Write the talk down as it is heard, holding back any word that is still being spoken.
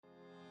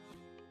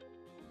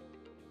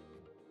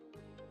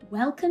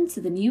Welcome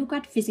to the New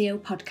Grad Physio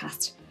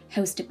podcast,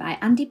 hosted by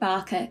Andy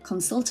Barker,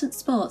 consultant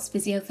sports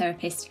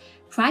physiotherapist,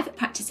 private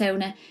practice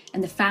owner,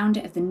 and the founder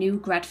of the New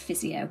Grad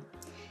Physio.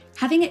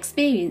 Having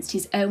experienced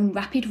his own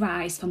rapid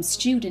rise from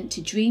student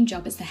to dream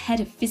job as the head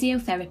of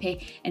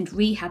physiotherapy and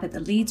rehab at the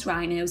Leeds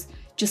Rhinos,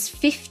 just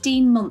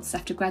 15 months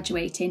after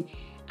graduating,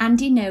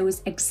 Andy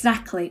knows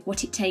exactly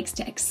what it takes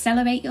to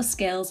accelerate your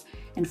skills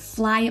and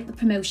fly up the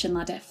promotion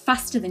ladder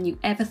faster than you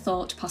ever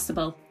thought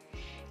possible.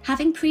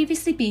 Having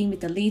previously been with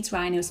the Leeds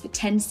Rhinos for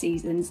 10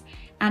 seasons,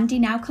 Andy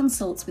now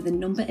consults with a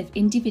number of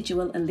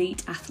individual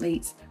elite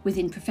athletes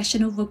within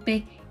professional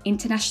rugby,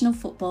 international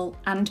football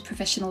and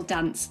professional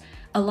dance,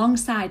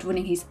 alongside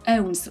running his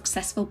own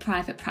successful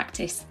private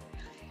practice.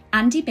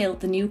 Andy built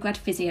the New Grad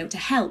Physio to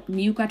help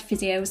new grad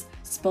physios,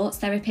 sports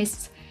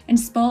therapists and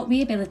sport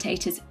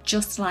rehabilitators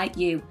just like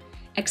you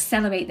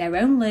accelerate their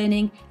own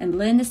learning and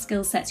learn the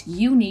skill sets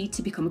you need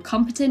to become a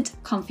competent,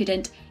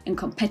 confident and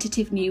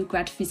competitive new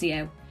grad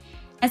physio.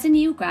 As a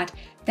new grad,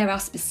 there are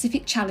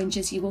specific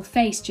challenges you will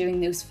face during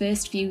those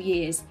first few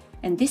years,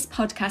 and this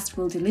podcast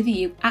will deliver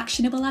you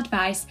actionable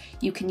advice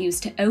you can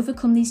use to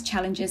overcome these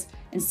challenges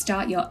and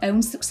start your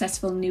own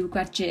successful new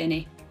grad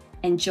journey.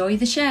 Enjoy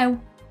the show!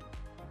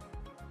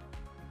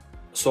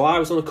 So I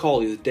was on a call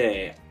the other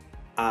day,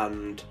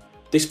 and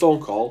this phone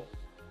call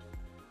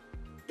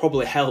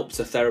probably helped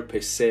a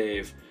therapist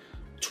save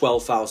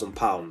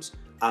 £12,000.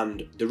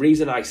 And the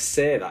reason I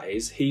say that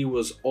is he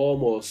was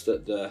almost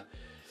at the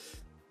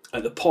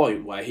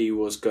point where he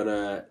was going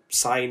to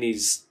sign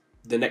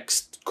the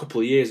next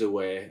couple of years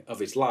away of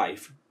his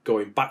life,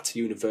 going back to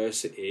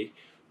university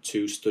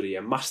to study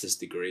a master's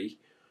degree,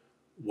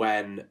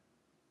 when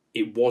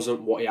it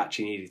wasn't what he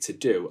actually needed to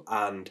do.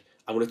 And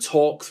I'm going to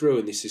talk through,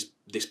 and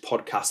this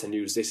podcast and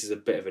use this as a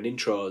bit of an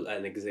intro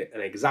and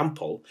an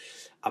example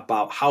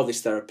about how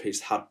this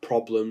therapist had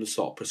problems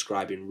sort of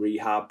prescribing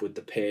rehab with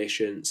the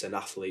patients and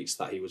athletes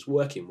that he was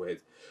working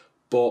with,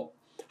 but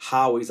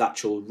how his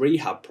actual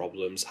rehab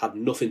problems had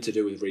nothing to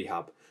do with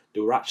rehab. They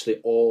were actually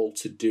all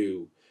to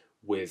do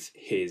with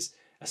his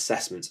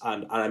assessments.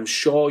 And I'm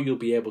sure you'll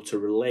be able to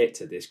relate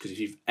to this, because if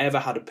you've ever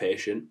had a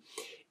patient,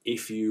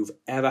 if you've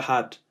ever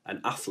had an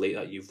athlete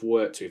that you've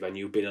worked with and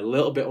you've been a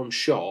little bit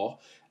unsure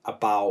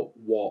about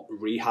what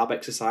rehab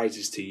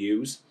exercises to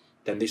use,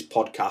 then this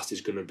podcast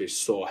is going to be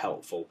so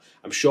helpful.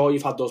 I'm sure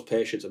you've had those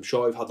patients, I'm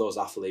sure you've had those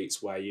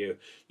athletes where you're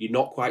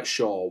not quite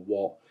sure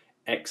what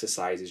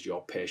exercises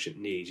your patient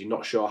needs. You're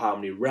not sure how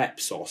many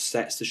reps or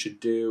sets they should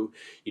do.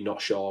 You're not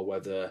sure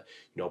whether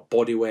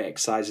body weight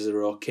exercises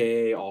are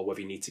okay, or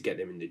whether you need to get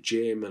them in the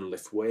gym and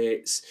lift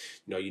weights.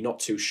 You're not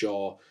too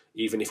sure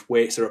even if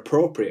weights are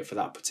appropriate for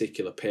that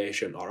particular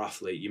patient or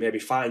athlete. You maybe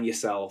find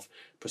yourself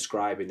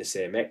prescribing the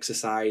same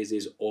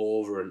exercises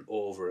over and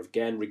over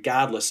again,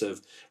 regardless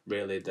of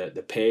really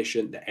the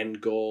patient, the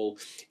end goal,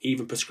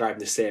 even prescribing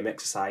the same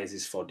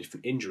exercises for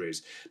different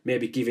injuries,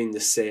 maybe giving the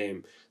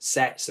same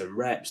sets and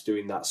reps,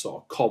 doing that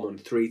sort of common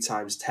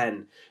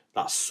 3x10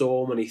 that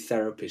so many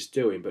therapists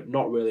doing, but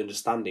not really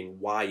understanding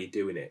why you're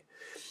doing it.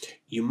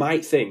 You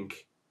might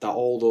think that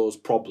all those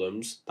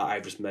problems that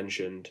I've just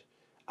mentioned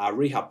are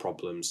rehab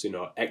problems,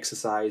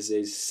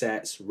 exercises,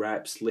 sets,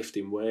 reps,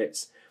 lifting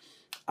weights.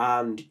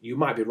 And you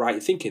might be right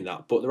in thinking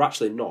that, but they're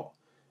actually not.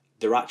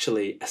 They're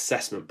actually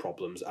assessment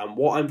problems. And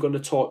what I'm going to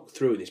talk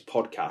through in this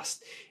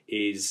podcast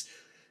is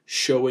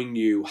showing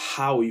you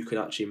how you can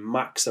actually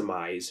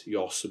maximize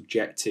your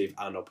subjective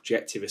and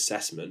objective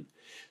assessment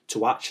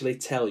to actually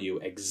tell you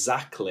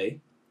exactly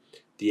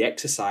the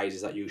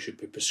exercises that you should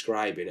be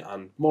prescribing,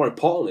 and more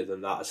importantly than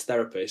that, as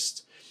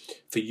therapists,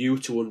 for you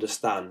to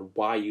understand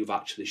why you've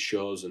actually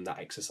chosen that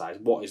exercise.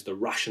 What is the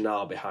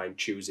rationale behind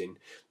choosing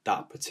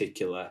that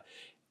particular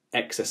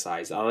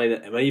exercise? And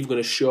I'm even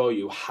going to show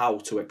you how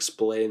to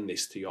explain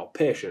this to your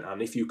patient.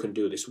 And if you can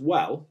do this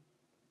well,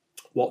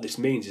 what this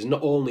means is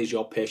not only is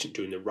your patient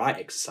doing the right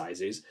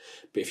exercises,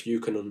 but if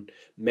you can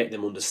make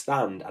them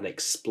understand and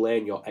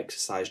explain your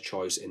exercise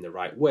choice in the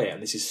right way.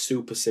 And this is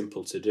super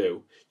simple to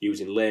do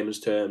using layman's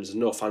terms. There's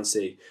no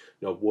fancy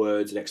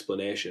words and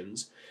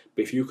explanations.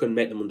 But if you can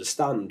make them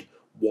understand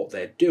what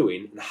they're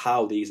doing and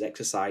how these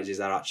exercises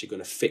are actually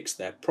going to fix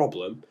their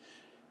problem,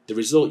 the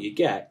result you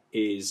get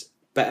is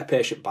better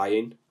patient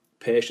buy-in,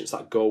 patients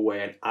that go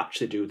away and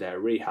actually do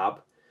their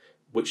rehab,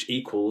 which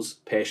equals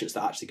patients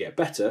that actually get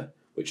better,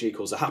 which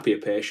equals a happier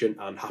patient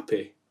and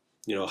happier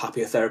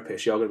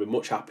therapist. You're going to be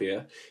much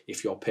happier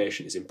if your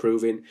patient is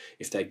improving,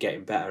 if they're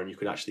getting better, and you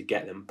can actually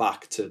get them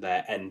back to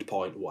their end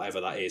point,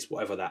 whatever that is,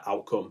 whatever that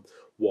outcome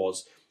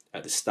was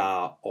at the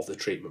start of the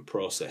treatment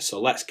process.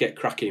 So let's get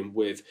cracking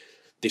with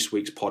this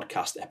week's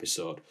podcast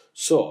episode.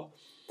 So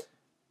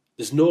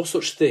there's no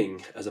such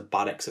thing as a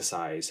bad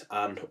exercise.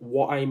 And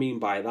what I mean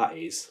by that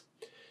is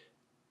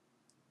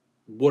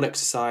one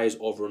exercise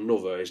over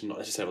another is not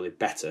necessarily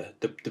better.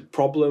 The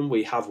problem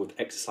we have with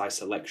exercise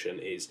selection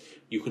is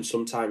you can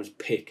sometimes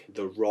pick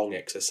the wrong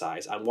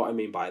exercise. And what I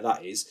mean by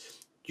that is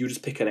you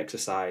just pick an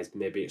exercise,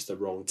 maybe it's the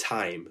wrong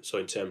time. So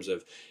in terms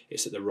of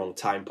it's at the wrong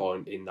time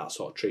point in that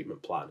sort of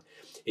treatment plan.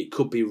 It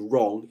could be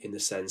wrong in the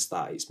sense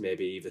that it's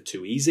maybe either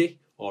too easy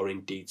or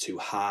indeed too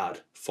hard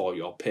for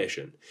your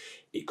patient.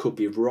 It could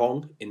be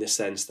wrong in the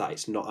sense that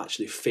it's not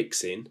actually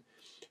fixing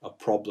a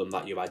problem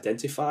that you've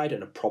identified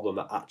and a problem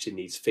that actually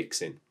needs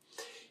fixing.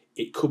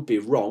 It could be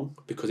wrong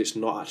because it's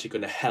not actually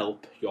going to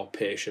help your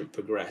patient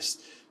progress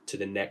to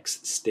the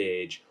next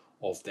stage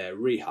of their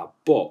rehab.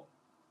 But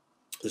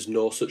there's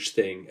no such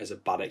thing as a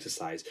bad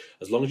exercise.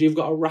 As long as you've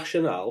got a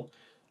rationale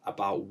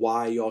about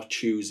why you're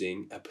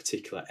choosing a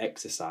particular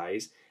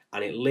exercise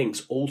and it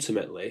links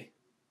ultimately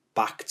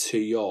back to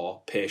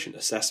your patient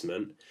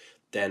assessment,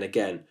 then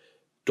again,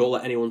 don't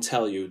let anyone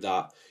tell you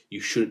that you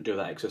shouldn't do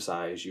that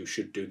exercise, you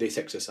should do this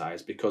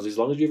exercise, because as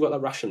long as you've got that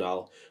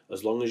rationale,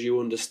 as long as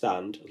you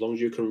understand, as long as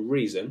you can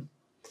reason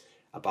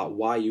about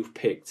why you've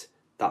picked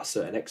that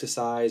certain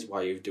exercise,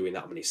 why you're doing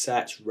that many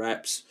sets,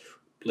 reps,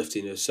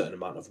 lifting a certain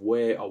amount of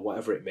weight or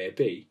whatever it may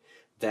be,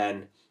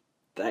 then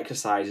the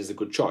exercise is a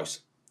good choice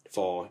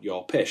for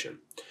your patient.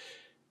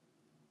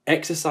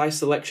 Exercise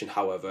selection,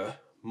 however,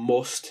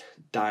 must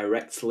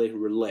directly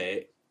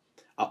relate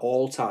at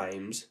all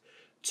times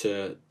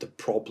to the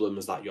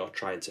problems that you're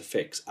trying to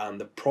fix.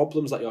 And the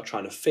problems that you're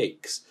trying to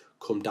fix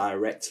come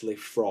directly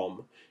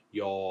from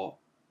your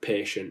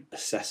patient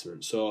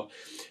assessment. So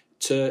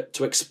to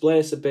explain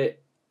this a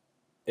bit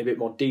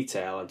more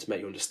detail and to make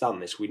you understand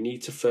this, we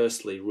need to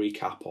firstly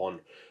recap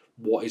on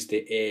what is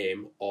the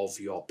aim of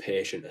your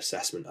patient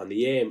assessment. And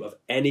the aim of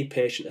any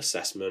patient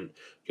assessment,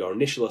 your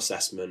initial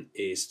assessment,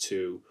 is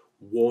to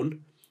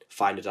 1,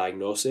 find a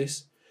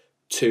diagnosis,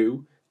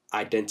 2,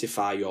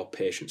 identify your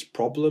patient's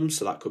problems.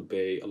 So that could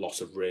be a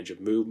loss of range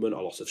of movement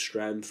or loss of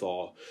strength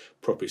or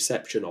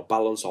proprioception or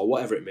balance or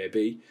whatever it may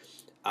be.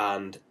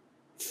 And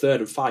 3rd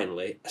and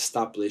finally,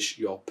 establish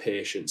your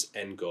patient's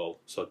end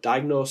goal. So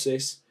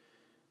diagnosis,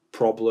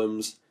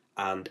 problems,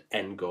 and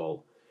end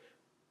goal.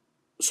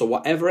 So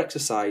whatever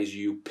exercise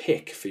you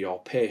pick for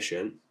your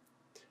patient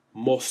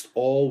must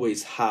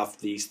always have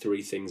these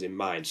 3 things in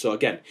mind. So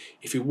again,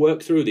 if you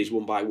work through these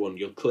one by one,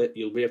 you'll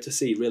be able to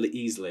see really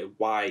easily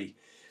why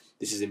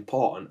this is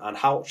important and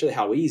how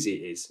easy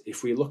it is.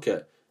 If we look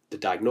at the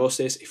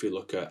diagnosis, if we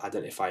look at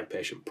identifying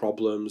patient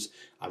problems,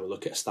 and we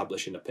look at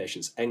establishing a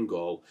patient's end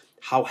goal,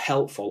 how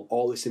helpful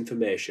all this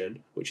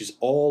information, which is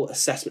all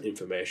assessment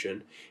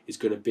information, is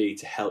going to be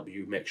to help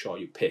you make sure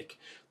you pick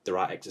the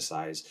right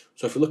exercise.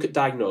 So if we look at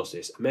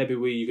diagnosis, maybe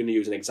we're going to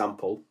use an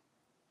example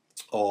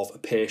of a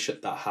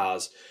patient that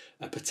has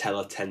a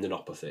patellar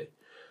tendinopathy.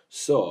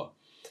 So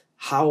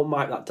how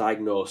might that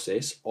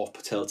diagnosis of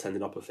patellar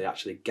tendinopathy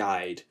actually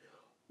guide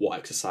what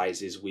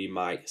exercises we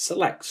might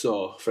select?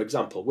 So for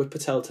example, with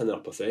patellar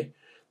tendinopathy,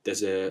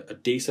 there's a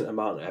decent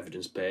amount of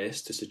evidence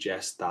base to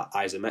suggest that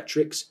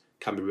isometrics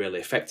can be really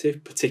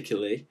effective,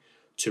 particularly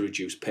to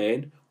reduce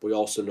pain. We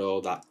also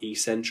know that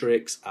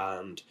eccentrics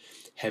and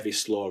heavy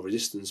slow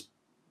resistance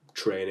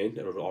training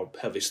or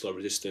heavy slow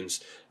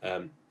resistance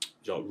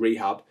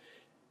rehab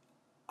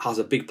has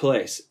a big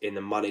place in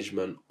the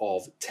management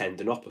of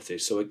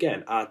tendinopathy. So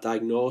again, our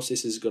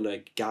diagnosis is going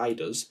to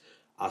guide us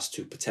as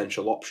to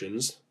potential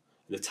options,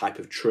 the type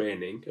of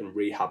training and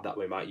rehab that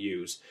we might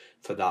use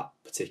for that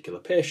particular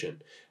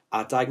patient.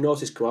 Our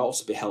diagnosis can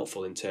also be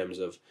helpful in terms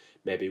of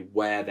maybe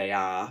where they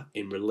are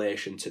in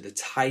relation to the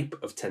type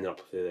of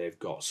tendinopathy they've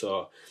got.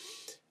 So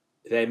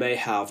they may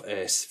have,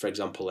 for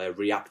example, a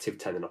reactive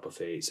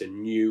tendinopathy. It's a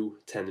new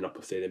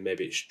tendinopathy that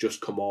maybe it's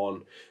just come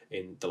on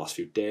in the last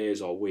few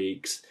days or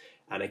weeks.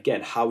 And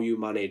again, how you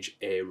manage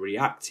a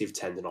reactive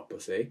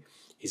tendinopathy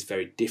is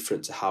very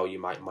different to how you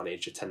might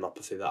manage a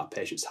tendinopathy that a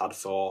patient's had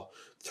for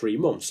 3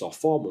 months or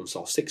 4 months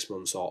or 6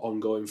 months or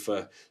ongoing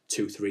for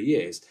 2-3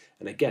 years.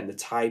 And again, the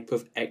type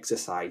of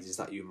exercises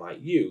that you might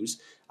use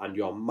and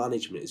your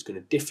management is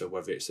going to differ,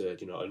 whether it's a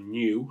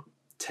new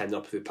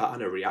tendinopathy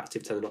pattern, a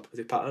reactive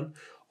tendinopathy pattern,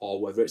 or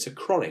whether it's a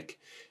chronic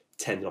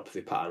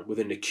tendinopathy pattern. With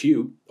an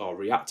acute or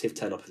reactive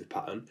tendinopathy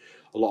pattern,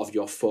 a lot of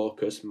your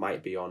focus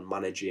might be on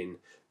managing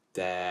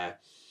their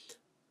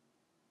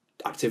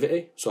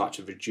activity, so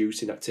actually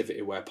reducing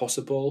activity where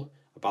possible,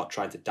 about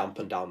trying to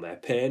dampen down their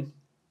pain.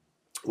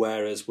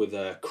 Whereas with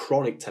a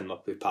chronic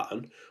tendinopathy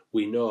pattern,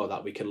 we know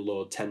that we can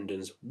load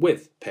tendons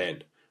with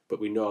pain, but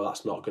we know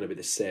that's not going to be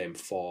the same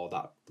for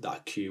that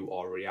acute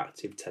or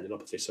reactive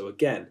tendinopathy. So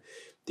again,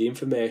 the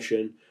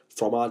information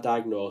from our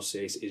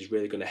diagnosis is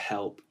really going to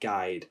help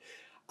guide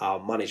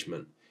our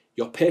management.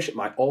 Your patient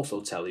might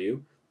also tell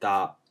you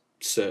that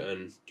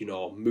certain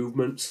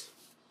movements,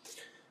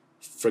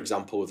 for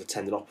example, with a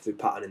tendinopathy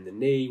pattern in the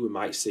knee, we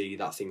might see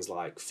that things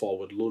like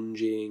forward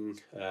lunging,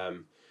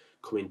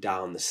 coming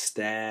down the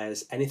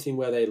stairs, anything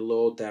where they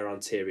load their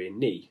anterior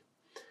knee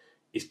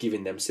is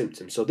giving them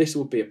symptoms. So this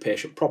would be a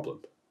patient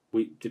problem.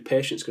 The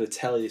patient's going to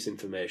tell you this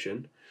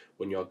information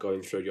when you're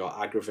going through your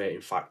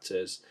aggravating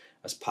factors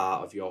as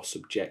part of your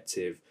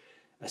subjective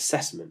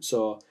assessment.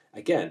 So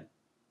again,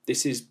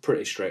 this is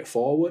pretty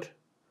straightforward.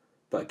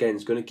 But again,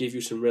 it's going to give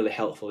you some really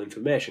helpful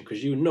information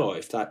because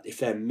if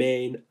their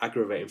main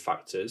aggravating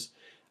factors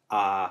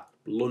are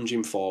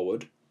lunging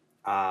forward,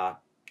 are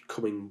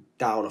coming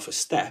down off a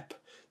step,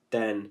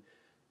 then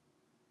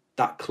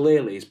that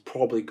clearly is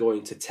probably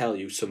going to tell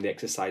you some of the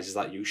exercises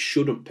that you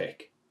shouldn't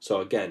pick. So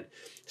again,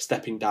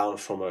 stepping down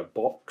from a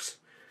box,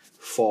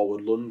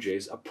 forward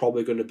lunges are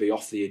probably going to be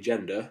off the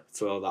agenda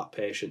for that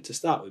patient to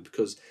start with,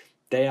 because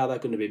they are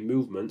going to be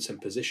movements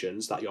and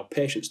positions that your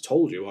patient's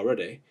told you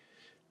already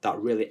that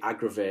really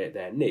aggravate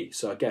their knee.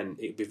 So again,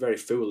 it'd be very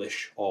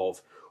foolish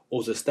of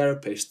us as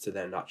therapists to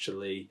then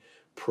actually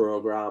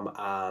program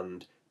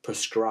and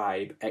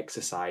prescribe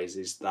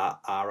exercises that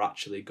are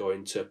actually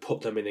going to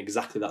put them in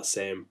exactly that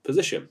same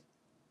position.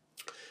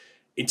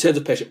 In terms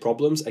of patient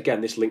problems,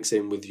 again, this links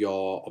in with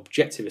your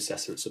objective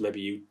assessment. So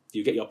maybe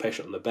you get your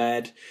patient on the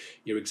bed,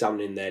 you're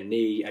examining their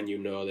knee, and you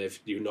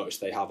notice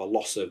they have a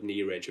loss of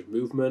knee range of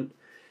movement.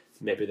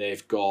 Maybe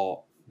they've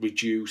got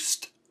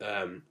reduced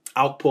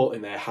output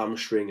in their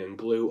hamstring and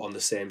glute on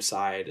the same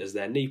side as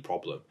their knee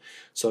problem.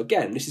 So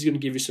again, this is going to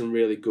give you some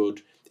really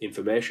good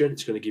information.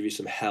 It's going to give you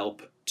some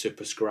help to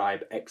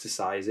prescribe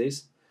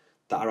exercises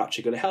that are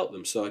actually going to help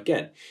them. So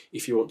again,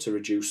 if you want to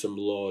reduce some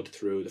load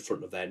through the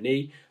front of their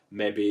knee,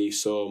 maybe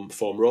some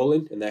foam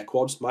rolling in their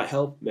quads might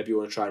help. Maybe you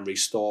want to try and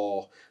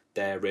restore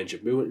their range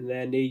of movement in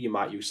their knee. You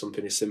might use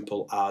something as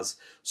simple as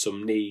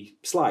some knee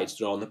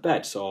slides on the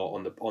bed. So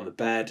on the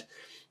bed,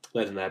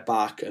 laying on their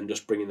back and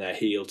just bringing their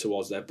heel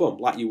towards their bum,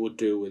 like you would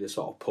do with a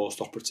sort of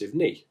post-operative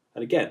knee.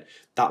 And again,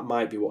 that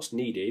might be what's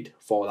needed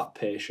for that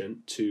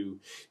patient to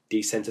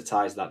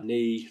desensitize that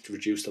knee, to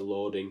reduce the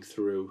loading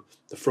through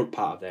the front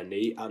part of their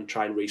knee and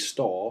try and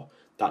restore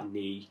that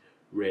knee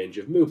range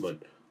of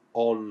movement.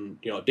 On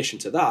addition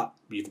to that,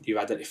 you've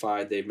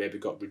identified they've maybe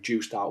got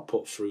reduced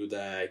output through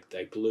their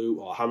glute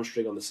or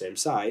hamstring on the same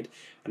side.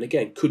 And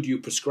again, could you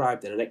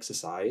prescribe then an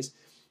exercise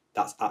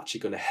that's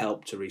actually going to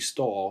help to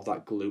restore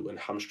that glute and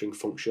hamstring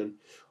function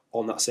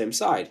on that same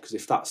side? Because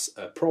if that's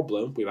a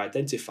problem we've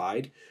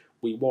identified,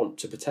 we want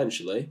to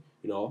potentially,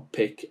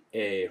 pick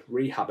a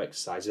rehab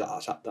exercise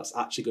that's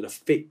actually going to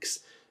fix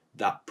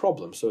that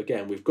problem. So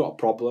again, we've got a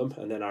problem,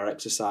 and then our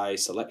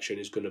exercise selection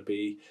is going to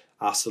be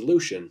our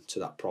solution to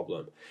that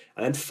problem.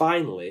 And then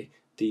finally,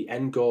 the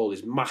end goal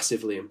is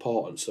massively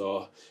important.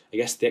 So I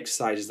guess the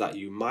exercises that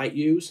you might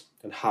use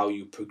and how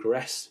you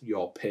progress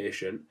your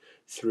patient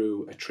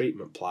through a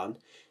treatment plan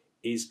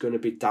is going to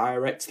be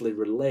directly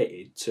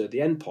related to the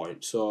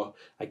endpoint. So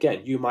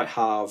again, you might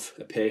have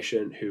a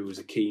patient who's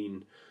a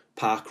keen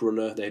park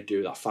runner. They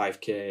do that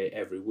 5k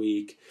every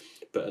week,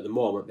 but at the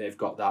moment they've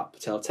got that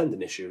patellar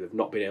tendon issue. They've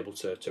not been able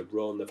to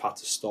run. They've had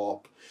to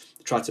stop.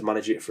 They tried to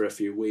manage it for a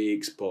few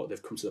weeks, but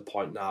they've come to the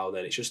point now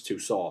then it's just too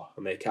sore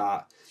and they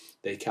can't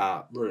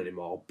run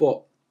anymore.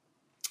 But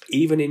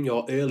even in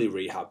your early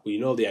rehab, we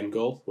know the end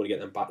goal, we want to get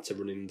them back to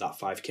running that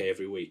 5k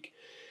every week.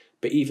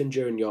 But even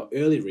during your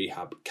early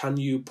rehab, can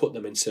you put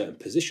them in certain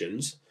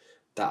positions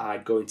that are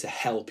going to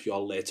help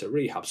your later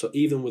rehab? So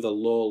even with a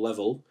low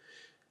level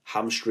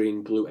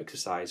hamstring glute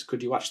exercise,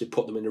 could you actually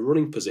put them in a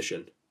running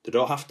position? They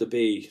don't have to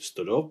be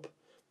stood up,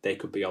 they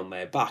could be on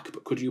their back,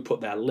 but could you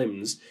put their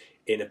limbs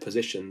in a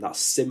position that's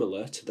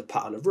similar to the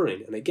pattern of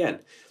running? And again,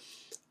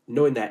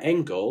 knowing their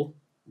end goal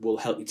will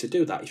help you to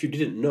do that. If you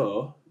didn't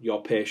know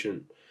your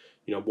patient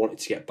wanted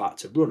to get back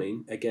to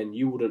running, again,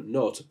 you wouldn't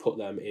know to put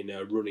them in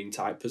a running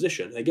type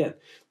position. Again,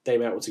 they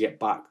might want to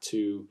get back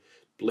to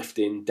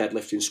lifting,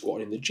 deadlifting,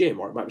 squatting in the gym,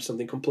 or it might be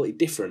something completely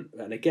different.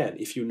 And again,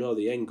 if you know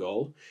the end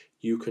goal,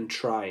 you can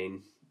try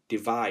and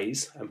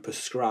devise and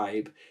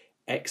prescribe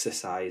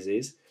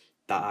exercises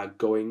that are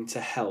going to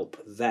help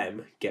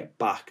them get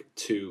back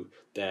to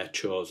their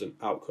chosen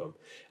outcome.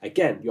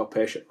 Again, your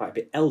patient might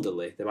be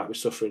elderly, they might be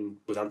suffering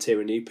with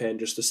anterior knee pain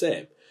just the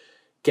same.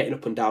 Getting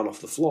up and down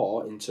off the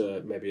floor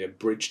into maybe a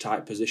bridge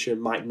type position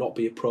might not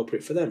be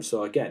appropriate for them.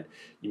 So again,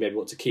 you maybe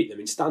want to keep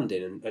them in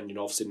standing and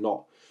obviously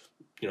not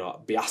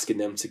be asking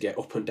them to get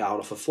up and down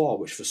off the floor,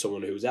 which for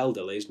someone who's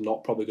elderly is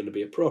not probably going to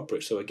be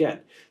appropriate. So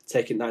again,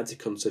 taking that into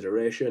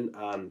consideration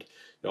and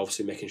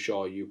obviously making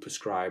sure you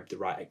prescribe the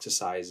right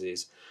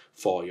exercises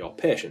for your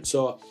patient.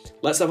 So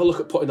let's have a look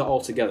at putting that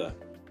all together.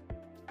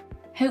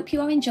 Hope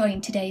you are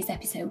enjoying today's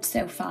episode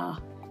so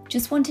far.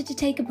 Just wanted to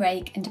take a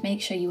break and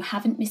make sure you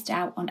haven't missed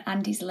out on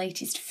Andy's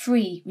latest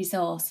free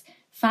resource,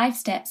 5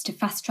 steps to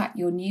fast track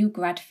your new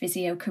grad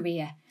physio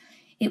career.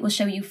 It will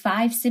show you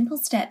 5 simple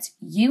steps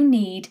you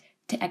need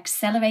to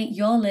accelerate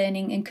your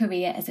learning and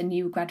career as a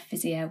new grad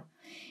physio.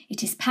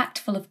 It is packed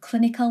full of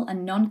clinical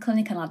and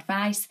non-clinical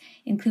advice,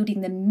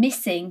 including the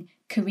missing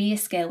career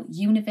skill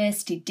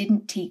university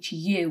didn't teach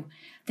you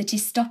that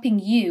is stopping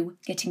you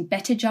getting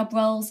better job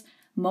roles,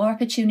 more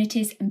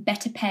opportunities and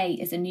better pay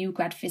as a new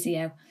grad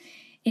physio.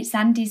 It's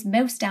Andy's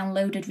most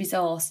downloaded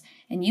resource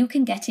and you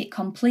can get it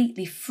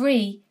completely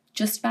free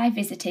just by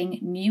visiting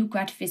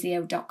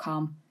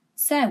newgradphysio.com.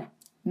 So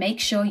make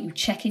sure you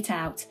check it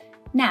out.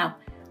 Now,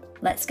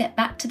 let's get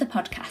back to the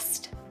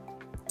podcast.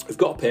 We've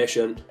got a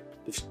patient,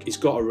 he's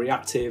got a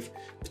reactive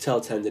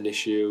patellar tendon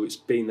issue, it's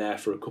been there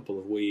for a couple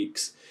of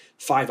weeks,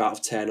 5 out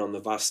of 10 on the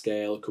VAS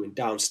scale, coming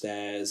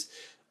downstairs.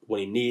 When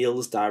he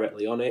kneels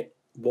directly on it,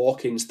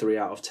 walking's 3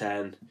 out of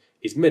 10.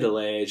 He's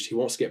middle-aged, he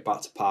wants to get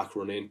back to park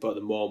running, but at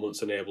the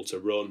moment's unable to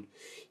run.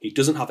 He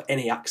doesn't have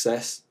any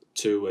access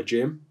to a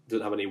gym,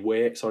 doesn't have any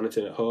weights or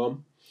anything at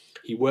home.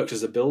 He works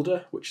as a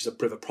builder, which is a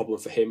bit of a problem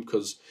for him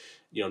because,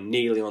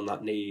 kneeling on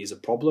that knee is a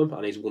problem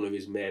and is one of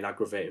his main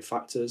aggravating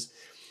factors.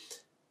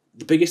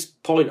 The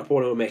biggest point I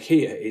want to make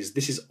here is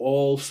this is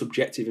all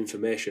subjective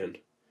information.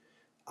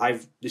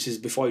 This is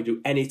before you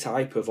do any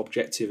type of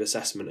objective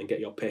assessment and get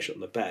your patient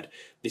on the bed.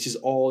 This is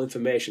all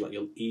information that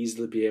you'll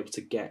easily be able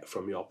to get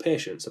from your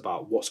patients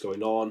about what's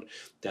going on,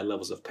 their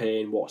levels of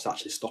pain, what's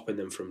actually stopping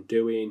them from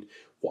doing,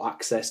 what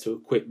access to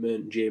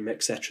equipment, gym,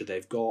 etc.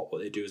 they've got,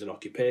 what they do as an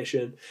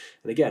occupation.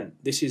 And again,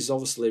 this is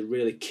obviously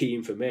really key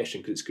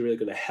information because it's really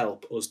going to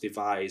help us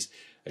devise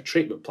a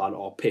treatment plan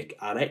or pick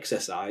an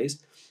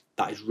exercise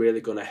that is really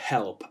going to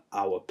help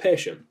our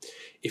patient.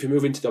 If we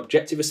move into the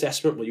objective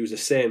assessment, we'll use the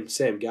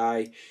same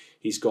guy.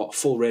 He's got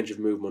full range of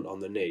movement on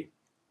the knee.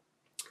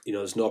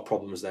 There's no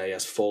problems there. He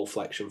has full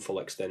flexion, full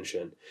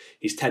extension.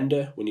 He's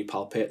tender. When you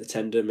palpate the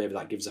tendon, maybe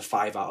that gives a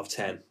 5 out of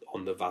 10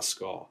 on the VAS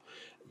score.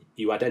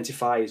 You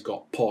identify he's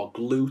got poor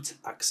glute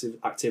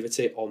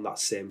activity on that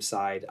same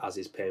side as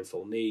his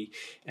painful knee,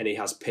 and he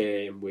has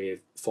pain with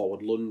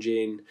forward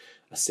lunging,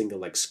 a single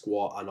leg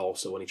squat, and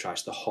also when he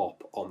tries to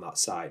hop on that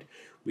side.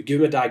 We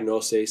give him a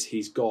diagnosis.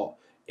 He's got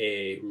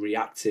a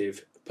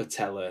reactive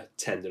patellar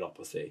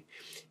tendinopathy.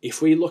 If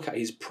we look at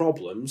his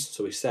problems,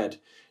 so we said,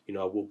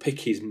 we'll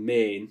pick his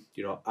main,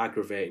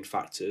 aggravating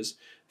factors.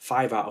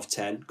 5 out of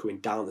 10 coming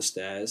down the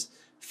stairs,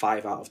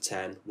 5 out of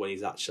 10 when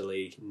he's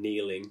actually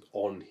kneeling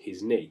on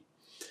his knee.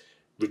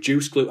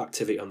 Reduced glute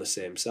activity on the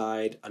same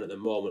side, and at the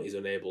moment he's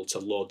unable to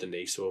load the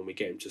knee. So when we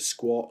get him to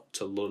squat,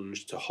 to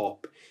lunge, to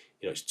hop,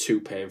 it's too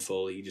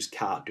painful. He just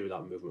can't do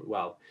that movement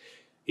well.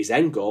 His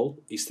end goal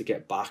is to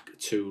get back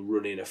to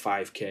running a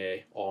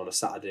 5k on a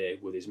Saturday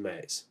with his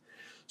mates.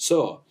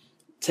 So,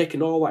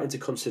 taking all that into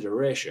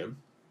consideration,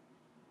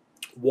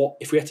 what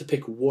if we had to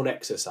pick one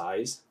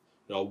exercise,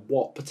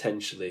 what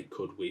potentially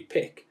could we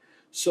pick?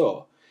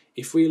 So,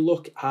 if we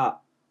look at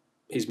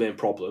his main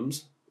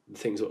problems, the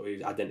things that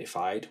we've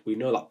identified, we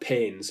know that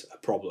pain's a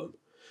problem.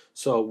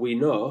 So we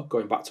know,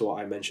 going back to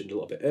what I mentioned a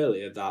little bit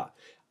earlier, that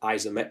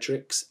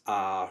isometrics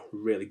are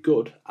really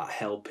good at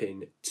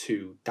helping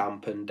to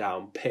dampen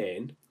down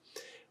pain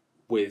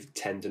with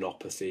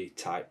tendinopathy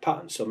type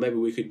patterns. So maybe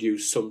we could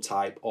use some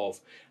type of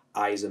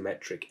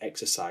isometric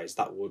exercise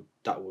that would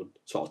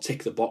sort of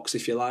tick the box,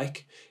 if you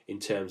like, in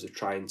terms of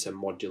trying to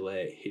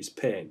modulate his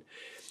pain.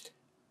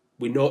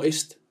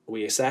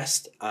 We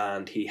assessed,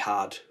 and he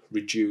had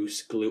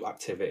reduced glute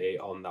activity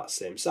on that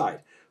same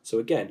side. So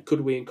again,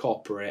 could we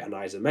incorporate an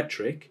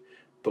isometric,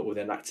 but with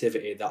an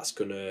activity that's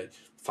going to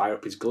fire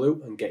up his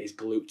glute and get his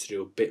glute to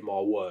do a bit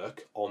more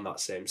work on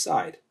that same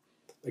side?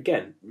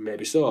 Again,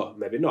 maybe so,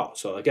 maybe not.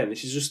 So again,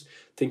 this is just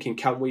thinking,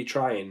 can we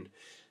try and,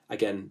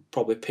 again,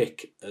 probably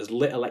pick as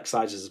little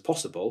exercises as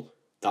possible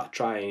that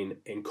try and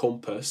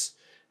encompass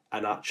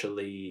and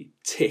actually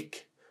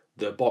tick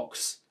the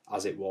box,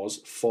 as it was,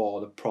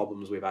 for the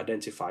problems we've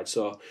identified.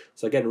 So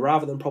again,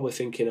 rather than probably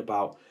thinking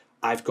about,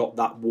 I've got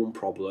that one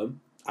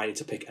problem, I need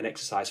to pick an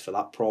exercise for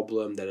that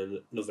problem,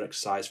 then another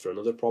exercise for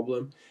another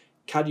problem,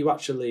 can you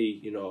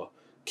actually,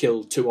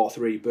 kill 2 or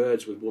 3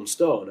 birds with one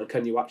stone? And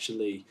can you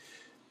actually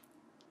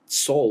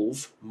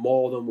solve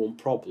more than one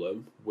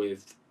problem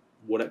with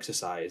one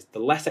exercise? The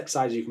less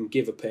exercise you can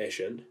give a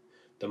patient,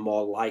 the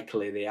more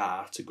likely they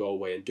are to go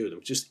away and do them.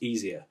 It's just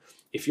easier.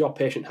 If your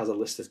patient has a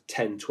list of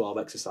 10, 12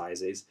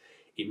 exercises,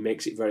 it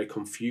makes it very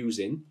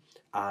confusing,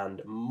 and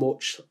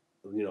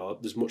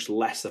there's much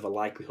less of a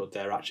likelihood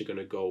they're actually going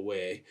to go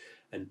away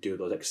and do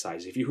those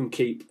exercises. If you can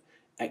keep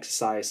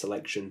exercise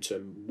selection to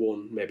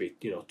 1, maybe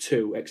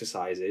 2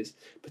 exercises,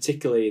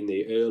 particularly in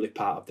the early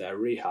part of their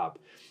rehab,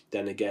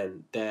 then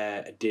again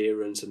their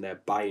adherence and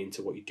their buy-in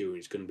to what you're doing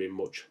is going to be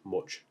much,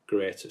 much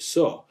greater.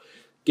 So,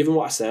 given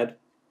what I said,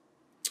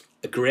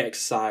 a great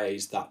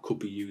exercise that could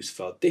be used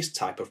for this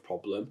type of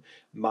problem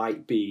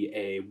might be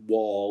a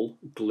wall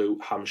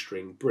glute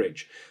hamstring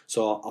bridge.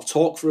 So I'll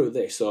talk through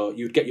this. So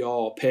you'd get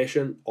your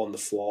patient on the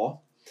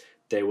floor.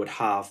 They would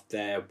have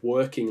their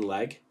working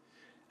leg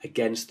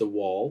against the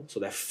wall,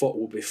 so their foot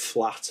would be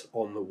flat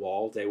on the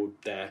wall.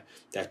 Their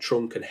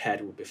trunk and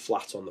head would be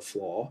flat on the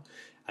floor,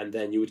 and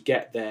then you would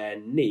get their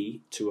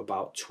knee to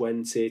about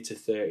 20 to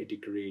 30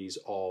 degrees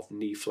of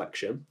knee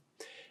flexion.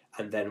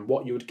 And then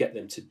what you would get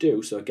them to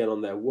do, so again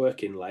on their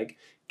working leg,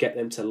 get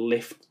them to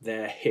lift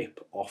their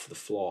hip off the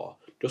floor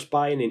just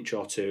by an inch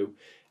or two,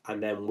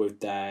 and then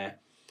with their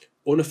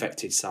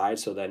unaffected side,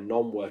 so their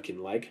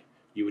non-working leg,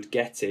 you would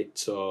get it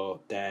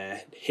so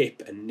their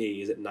hip and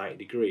knee is at 90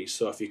 degrees.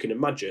 So if you can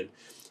imagine,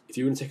 if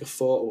you were going to take a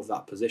photo of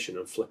that position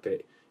and flip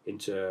it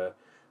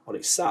on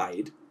its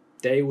side,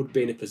 they would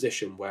be in a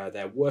position where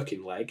their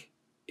working leg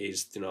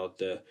is,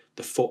 the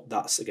foot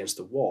that's against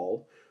the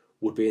wall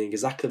would be in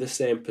exactly the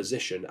same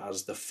position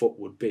as the foot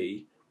would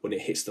be when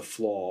it hits the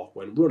floor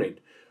when running.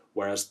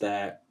 Whereas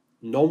their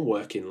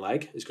non-working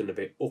leg is going to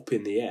be up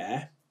in the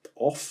air,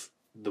 off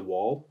the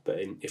wall, but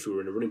if we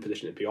were in a running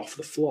position, it'd be off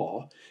the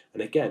floor.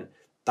 And again,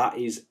 that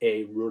is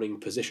a running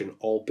position,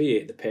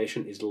 albeit the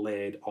patient is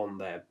laid on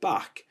their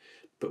back,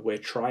 but we're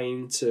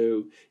trying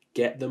to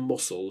get the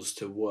muscles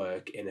to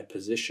work in a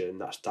position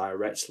that's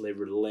directly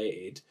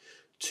related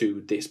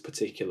to this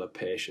particular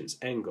patient's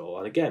end goal.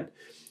 And again,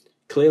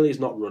 clearly he's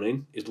not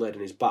running, he's laid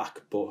on his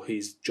back, but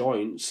his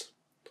joints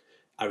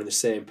are in the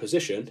same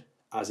position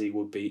as he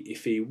would be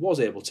if he was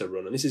able to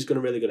run. And this is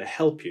really going to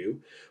help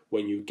you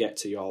when you get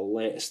to your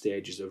later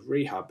stages of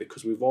rehab,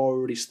 because we've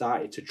already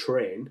started to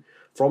train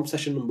from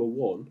session number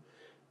 1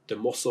 the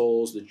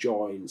muscles, the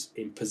joints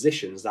in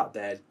positions that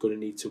they're going to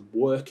need to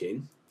work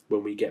in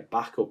when we get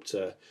back up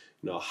to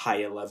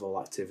higher level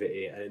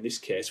activity, and in this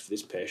case for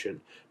this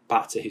patient,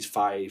 back to his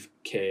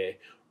 5k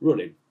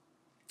running.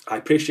 I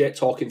appreciate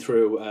talking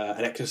through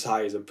an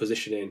exercise and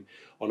positioning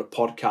on a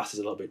podcast is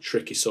a little bit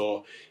tricky,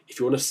 so if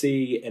you want to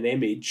see an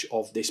image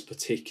of this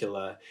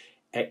particular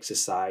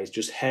exercise,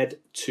 just head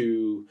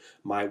to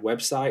my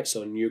website,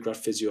 so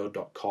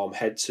newgradphysio.com,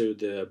 head to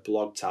the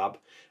blog tab,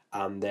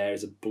 and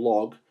there's a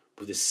blog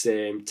with the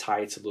same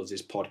title as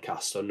this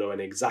podcast, so knowing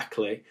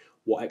exactly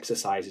what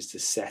exercises to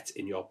set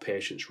in your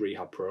patient's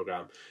rehab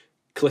program.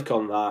 Click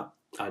on that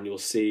and you'll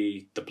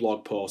see the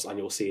blog post, and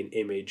you'll see an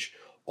image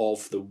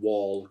of the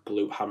wall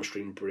glute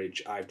hamstring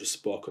bridge I've just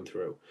spoken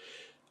through,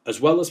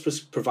 as well as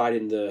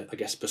prescribing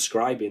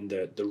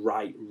the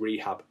right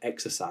rehab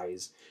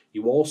exercise.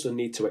 You also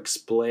need to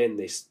explain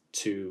this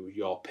to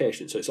your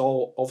patient. So it's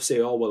all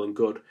well and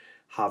good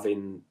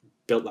having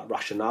built that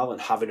rationale and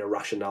having a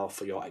rationale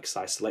for your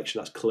exercise selection.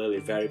 That's clearly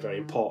very, very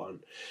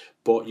important.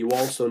 But you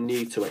also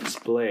need to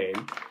explain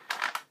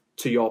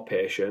to your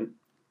patient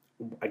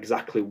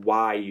exactly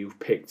why you've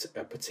picked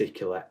a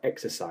particular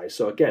exercise.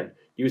 So again,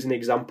 using the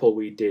example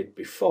we did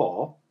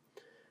before,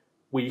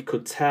 we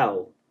could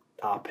tell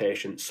our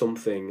patient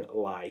something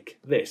like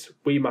this.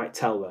 We might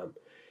tell them,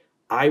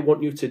 I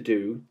want you to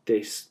do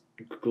this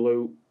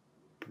glute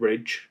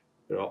bridge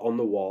on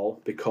the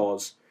wall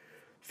because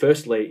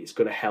firstly, it's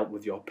going to help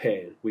with your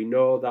pain. We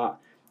know that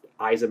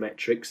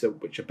isometrics,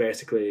 which are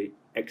basically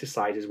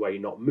exercises where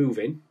you're not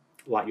moving,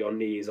 like your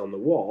knee is on the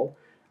wall,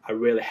 are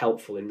really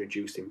helpful in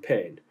reducing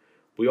pain.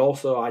 We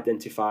also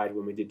identified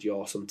when we did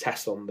some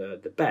tests on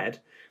the bed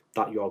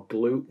that your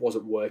glute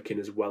wasn't working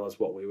as well as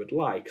what we would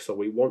like. So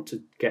we want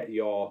to get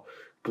your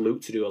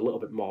glute to do a little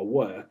bit more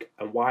work.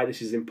 And why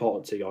this is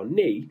important to your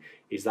knee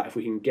is that if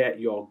we can get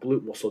your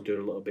glute muscle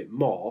doing a little bit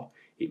more,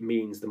 it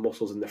means the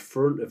muscles in the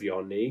front of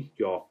your knee,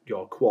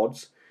 your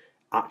quads,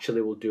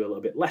 actually will do a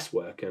little bit less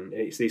work. And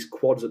it's these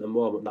quads at the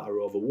moment that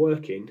are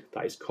overworking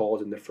that is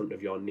causing the front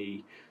of your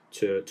knee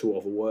to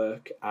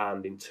overwork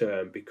and in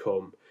turn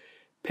become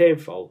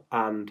painful.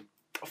 And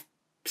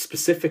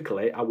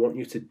specifically, I want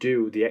you to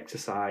do the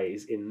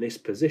exercise in this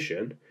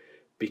position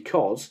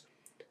because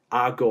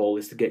our goal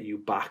is to get you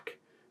back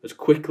as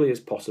quickly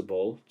as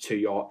possible to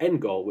your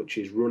end goal, which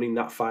is running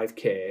that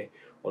 5k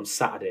on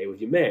Saturday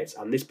with your mates.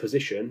 And this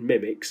position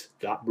mimics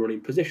that running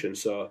position.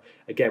 So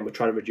again, we're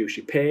trying to reduce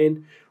your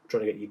pain, we're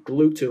trying to get your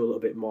glute to a little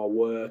bit more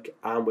work,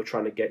 and we're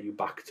trying to get you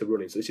back to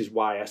running. So this is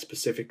why I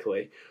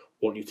specifically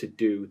want you to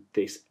do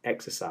this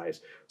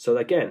exercise. So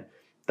again,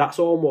 that's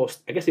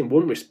almost, I guess in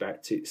one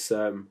respect, it's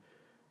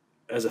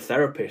as a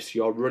therapist,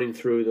 you're running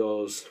through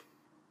those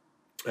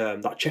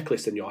that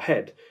checklist in your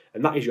head,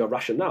 and that is your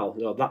rationale.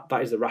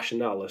 That is the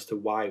rationale as to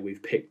why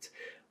we've picked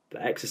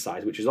the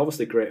exercise, which is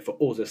obviously great for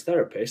us as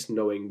therapists,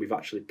 knowing we've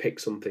actually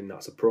picked something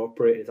that's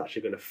appropriate, it's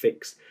actually going to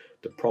fix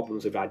the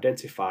problems we've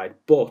identified,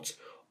 but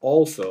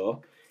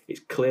also it's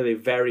clearly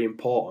very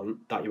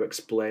important that you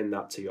explain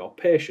that to your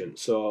patient.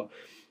 So,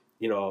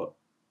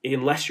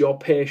 unless your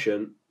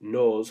patient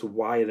knows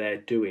why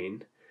they're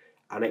doing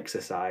an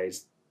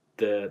exercise,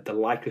 the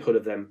likelihood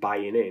of them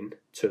buying in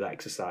to that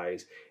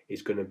exercise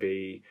is going to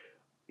be,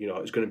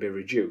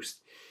 reduced.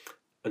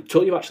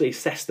 Until you actually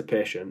assess the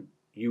patient,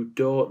 you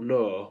don't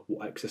know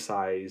what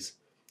exercise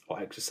or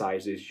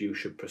exercises you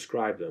should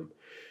prescribe them.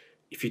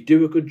 If you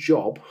do a good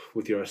job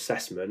with your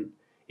assessment,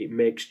 it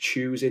makes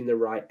choosing the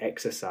right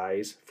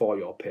exercise for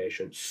your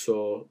patient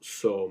so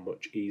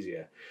much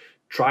easier.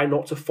 Try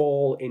not to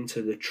fall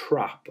into the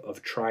trap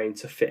of trying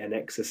to fit an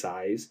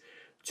exercise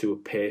to a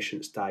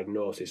patient's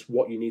diagnosis.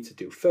 What you need to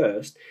do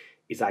first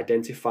is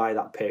identify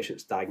that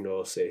patient's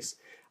diagnosis,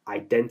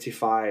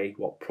 identify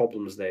what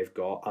problems they've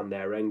got and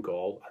their end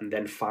goal, and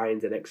then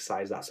find an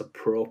exercise that's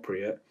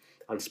appropriate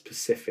and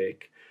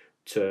specific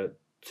to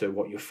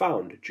what you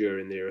found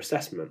during their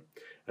assessment.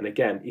 And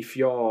again, if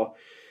you're,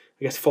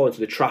 fall into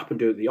the trap and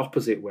do it the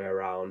opposite way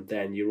around,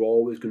 then you're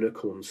always going to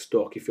come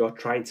unstuck. If you're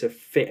trying to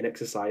fit an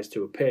exercise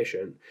to a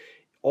patient,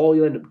 all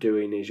you'll end up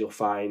doing is you'll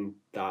find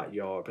that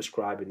you're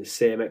prescribing the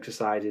same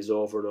exercises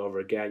over and over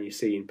again. You're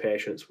seeing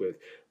patients with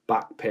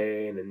back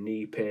pain and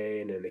knee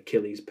pain and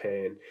Achilles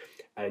pain,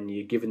 and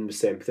you're giving them the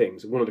same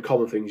things. One of the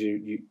common things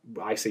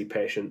I see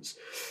patients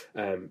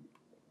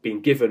being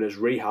given as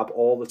rehab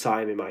all the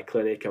time in my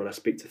clinic, and when I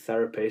speak to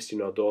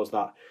therapists, those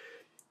that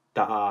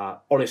that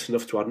are honest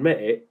enough to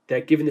admit it, they're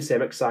giving the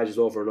same exercises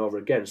over and over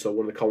again. So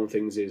one of the common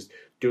things is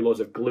do loads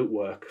of glute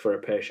work for a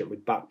patient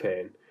with back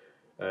pain,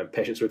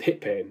 patients with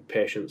hip pain,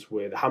 patients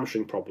with a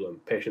hamstring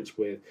problem, patients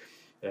with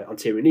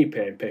anterior knee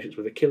pain, patients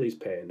with Achilles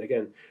pain.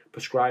 Again,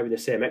 prescribing the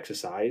same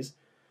exercise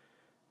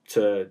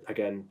to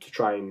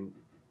try and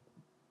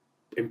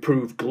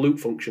improve glute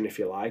function, if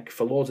you like,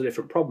 for loads of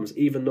different problems,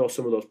 even though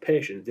some of those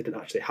patients didn't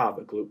actually have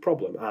a glute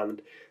problem.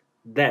 And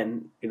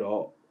then,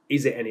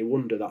 is it any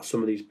wonder that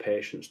some of these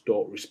patients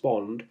don't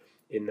respond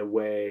in the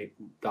way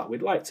that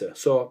we'd like to?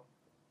 So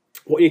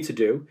what you need to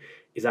do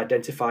is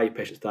identify your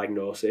patient's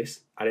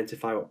diagnosis,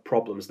 identify what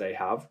problems they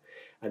have,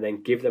 and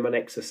then give them an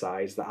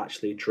exercise that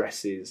actually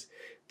addresses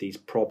these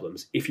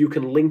problems. If you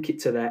can link it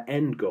to their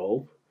end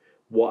goal,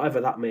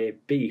 whatever that may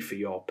be for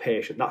your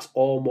patient, that's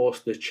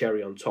almost the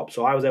cherry on top.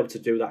 So I was able to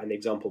do that in the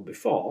example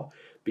before,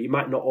 but you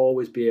might not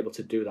always be able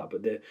to do that.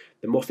 But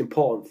the most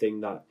important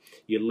thing, that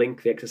you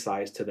link the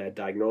exercise to their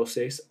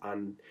diagnosis,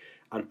 and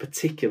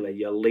particularly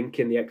you're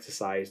linking the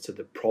exercise to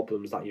the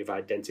problems that you've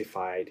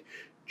identified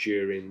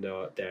during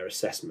their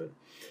assessment.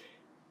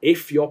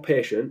 If your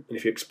patient, and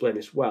if you explain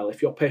this well,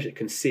 if your patient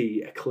can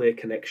see a clear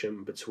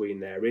connection between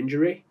their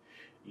injury,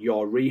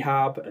 your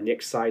rehab and the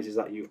exercises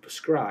that you've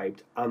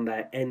prescribed and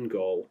their end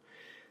goal,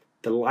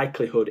 the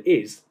likelihood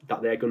is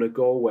that they're going to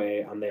go away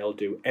and they'll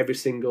do every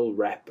single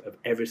rep of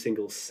every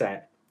single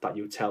set that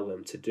you tell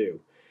them to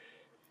do.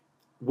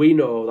 We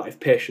know that if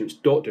patients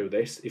don't do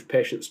this, if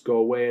patients go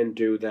away and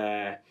do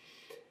their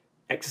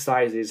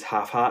exercises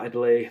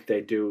half-heartedly,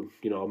 they do,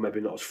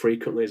 maybe not as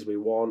frequently as we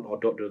want, or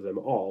don't do them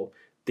at all,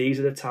 these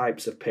are the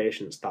types of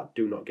patients that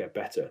do not get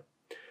better.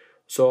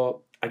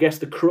 So I guess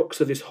the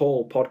crux of this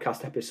whole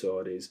podcast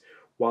episode is,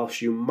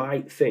 whilst you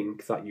might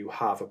think that you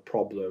have a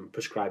problem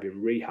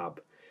prescribing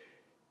rehab,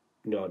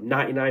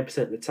 99%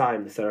 of the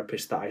time, the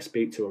therapists that I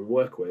speak to and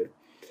work with,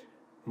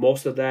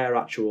 most of their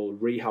actual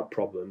rehab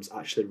problems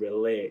actually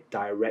relate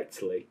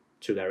directly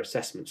to their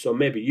assessment. So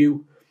maybe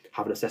you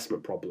have an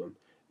assessment problem.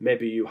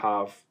 Maybe you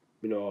have,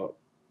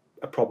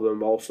 a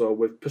problem also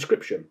with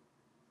prescription.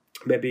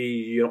 Maybe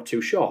you're not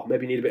too sure.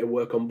 Maybe you need a bit of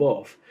work on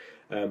both.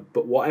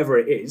 But whatever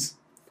it is,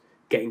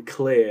 getting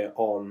clear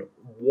on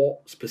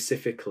what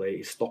specifically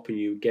is stopping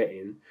you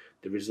getting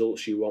the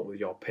results you want with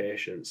your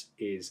patients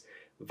is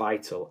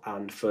vital.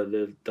 And for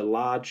the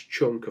large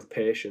chunk of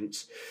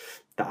patients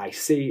that I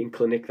see in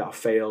clinic that have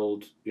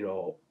failed,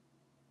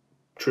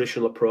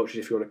 traditional approaches,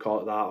 if you want to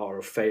call it that, or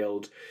have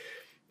failed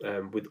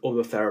with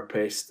other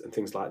therapists and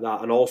things like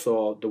that, and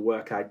also the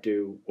work I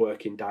do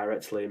working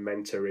directly and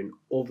mentoring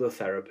other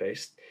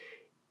therapists,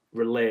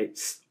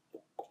 relates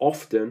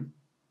often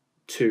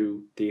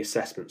to the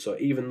assessment. So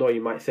even though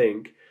you might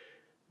think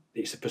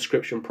it's a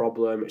prescription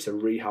problem, it's a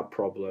rehab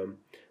problem,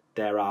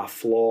 there are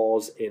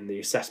flaws in the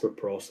assessment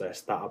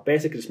process that are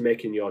basically just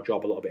making your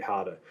job a little bit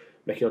harder,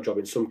 making your job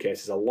in some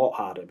cases a lot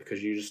harder,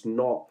 because you're just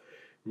not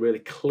really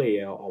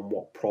clear on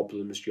what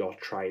problems you're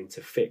trying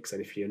to fix.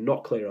 And if you're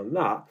not clear on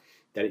that,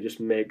 then it just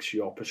makes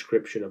your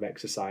prescription of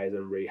exercise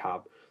and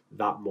rehab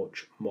that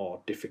much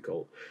more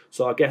difficult.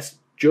 So I guess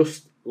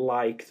just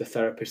like the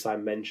therapist I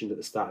mentioned at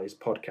the start of this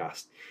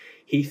podcast,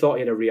 he thought he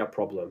had a rehab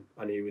problem,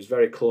 and he was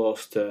very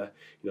close to,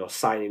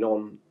 signing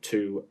on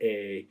to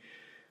a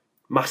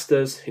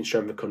master's in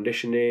strength and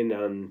conditioning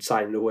and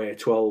signing away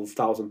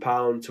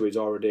 £12,000 to his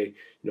already,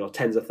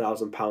 tens of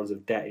 £1,000s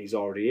of debt he's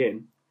already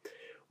in,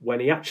 when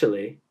he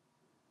actually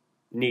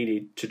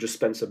needed to just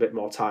spend a bit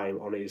more time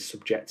on his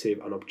subjective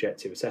and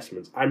objective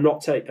assessments. I'm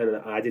not and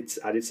I did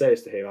say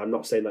this to him, I'm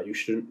not saying that you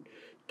shouldn't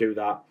do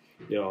that,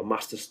 a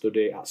master's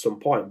study at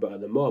some point, but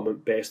at the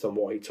moment, based on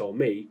what he told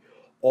me,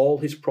 all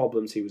his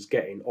problems he was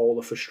getting, all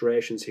the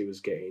frustrations he was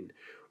getting,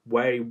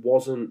 where he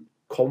wasn't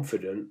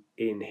confident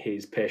in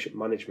his patient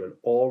management,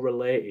 all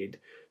related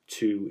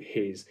to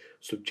his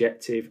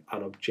subjective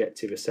and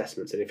objective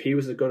assessments. And if he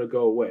was going to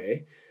go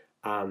away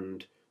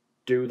and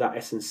do that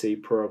S&C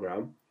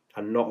program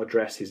and not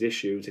address his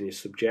issues in his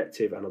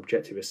subjective and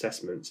objective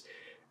assessments,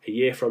 a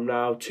year from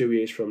now, 2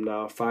 years from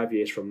now, 5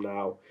 years from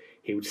now,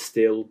 he would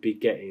still be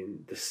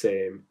getting the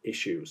same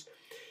issues.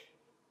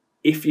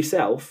 If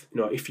yourself,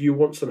 if you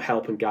want some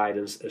help and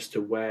guidance as to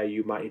where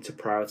you might need to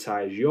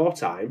prioritise your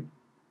time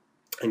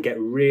and get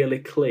really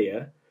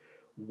clear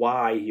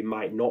why you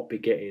might not be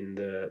getting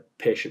the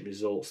patient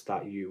results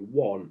that you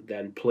want,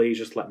 then please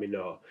just let me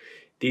know.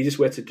 The easiest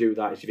way to do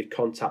that is if you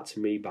contact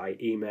me by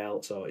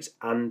email. So it's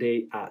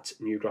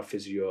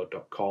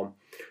andy@newgradphysio.com.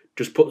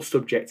 Just put the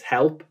subject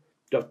help.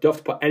 Don't have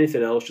to put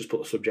anything else, just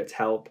put the subject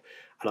help,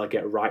 and I'll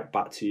get right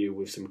back to you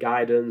with some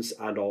guidance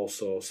and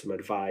also some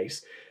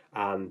advice.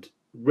 And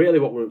really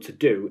what we want to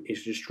do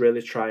is just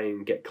really try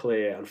and get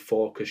clear and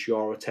focus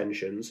your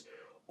attentions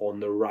on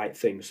the right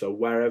thing. So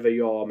wherever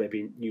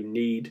maybe you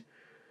need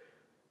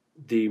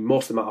the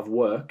most amount of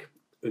work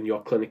in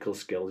your clinical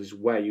skills is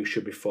where you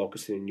should be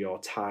focusing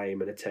your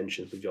time and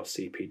attention with your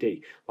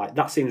CPD. Like,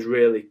 that seems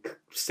really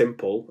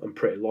simple and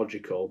pretty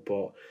logical,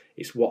 but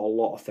it's what a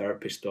lot of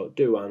therapists don't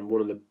do. And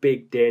one of the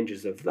big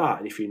dangers of that,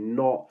 and if you're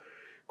not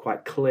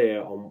quite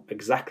clear on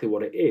exactly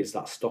what it is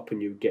that's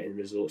stopping you getting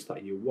results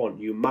that you want,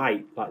 you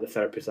might, like the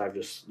therapist I've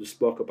just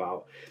spoke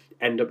about,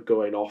 end up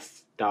going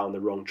off down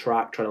the wrong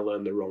track, trying to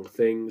learn the wrong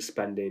things,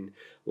 spending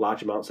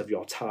large amounts of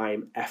your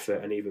time,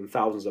 effort, and even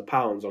thousands of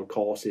pounds on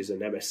courses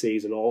and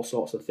MSCs and all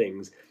sorts of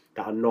things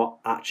that are not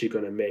actually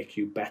going to make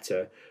you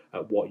better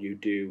at what you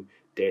do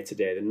day to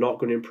day. They're not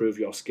going to improve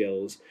your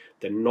skills.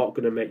 They're not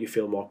going to make you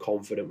feel more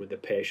confident with the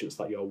patients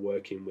that you're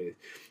working with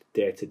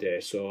day to day.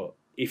 So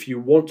if you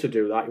want to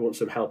do that, you want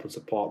some help and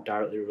support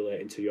directly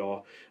relating to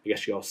your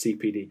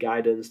CPD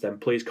guidance, then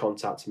please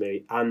contact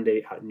me,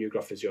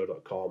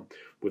 Andy@newgradphysio.com,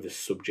 with the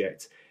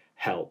subject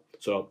help.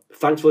 So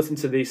thanks for listening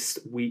to this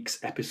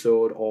week's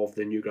episode of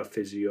the New Grad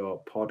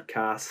Physio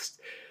podcast.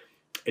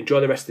 Enjoy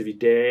the rest of your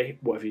day,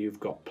 whatever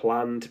you've got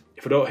planned.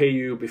 If I don't hear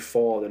you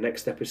before the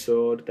next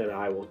episode, then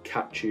I will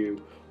catch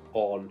you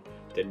on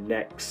the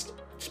next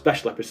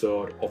special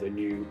episode of the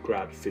New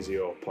Grad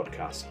Physio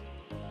podcast.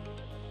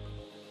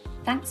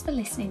 Thanks for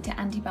listening to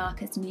Andy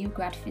Barker's New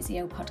Grad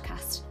Physio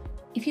podcast.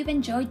 If you've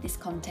enjoyed this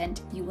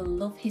content, you will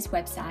love his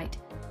website,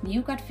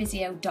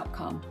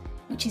 newgradphysio.com,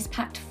 which is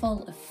packed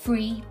full of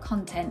free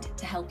content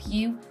to help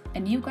you, a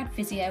new grad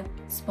physio,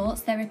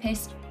 sports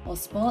therapist, or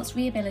sports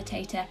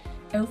rehabilitator,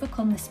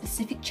 overcome the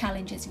specific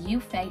challenges you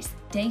face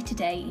day to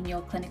day in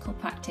your clinical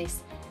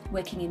practice,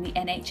 working in the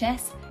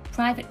NHS,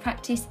 private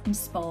practice, and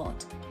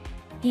sport.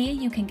 Here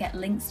you can get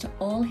links to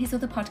all his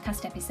other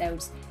podcast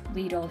episodes,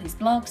 read all his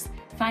blogs,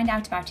 find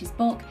out about his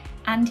book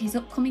and his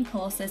upcoming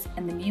courses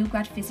and the New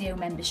Grad Physio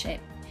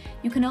membership.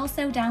 You can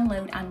also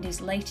download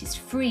Andy's latest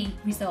free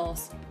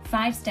resource,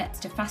 5 Steps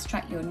to Fast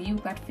Track Your New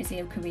Grad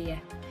Physio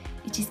Career.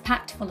 It is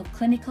packed full of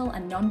clinical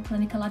and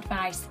non-clinical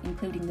advice,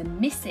 including the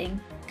missing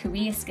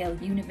career skill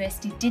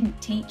university didn't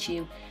teach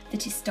you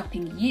that is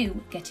stopping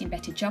you getting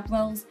better job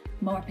roles,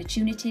 more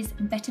opportunities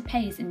and better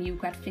pay as a new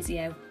grad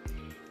physio.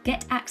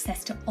 Get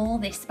access to all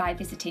this by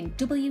visiting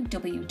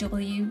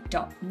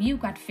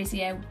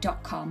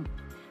www.newgradphysio.com.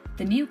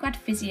 The New Grad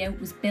Physio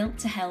was built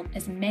to help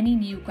as many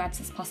new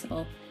grads as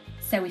possible.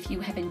 So if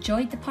you have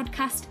enjoyed the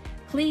podcast,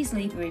 please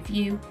leave a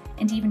review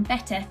and even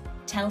better,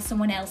 tell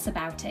someone else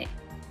about it.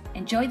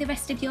 Enjoy the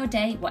rest of your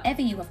day,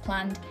 whatever you have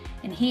planned,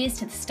 and here's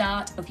to the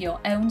start of your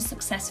own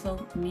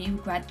successful new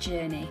grad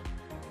journey.